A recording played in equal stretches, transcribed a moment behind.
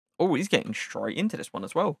Oh, he's getting straight into this one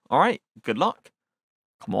as well. All right, good luck.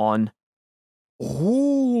 Come on.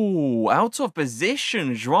 Oh, out of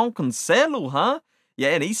position, João Cancelo, huh? Yeah,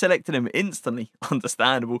 and he selected him instantly.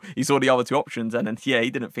 Understandable. He saw the other two options, and then, yeah,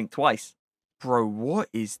 he didn't think twice. Bro, what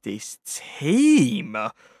is this team?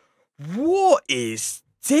 What is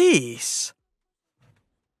this?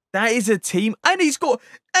 That is a team, and he's got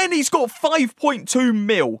 5.2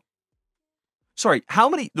 mil. Sorry, how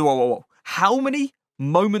many? Whoa. How many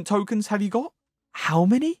moment tokens have you got? How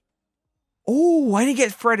many? Oh, and he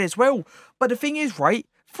gets Fred as well. But the thing is, right?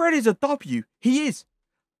 Fred is a W. He is.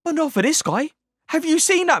 But not for this guy. Have you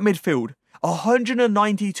seen that midfield?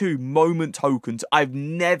 192 moment tokens. I've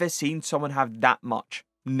never seen someone have that much.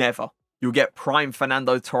 Never. You'll get Prime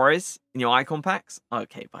Fernando Torres in your icon packs?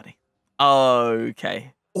 Okay, buddy.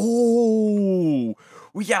 Okay. Oh,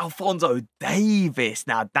 we get Alphonso Davies.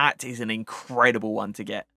 Now, that is an incredible one to get.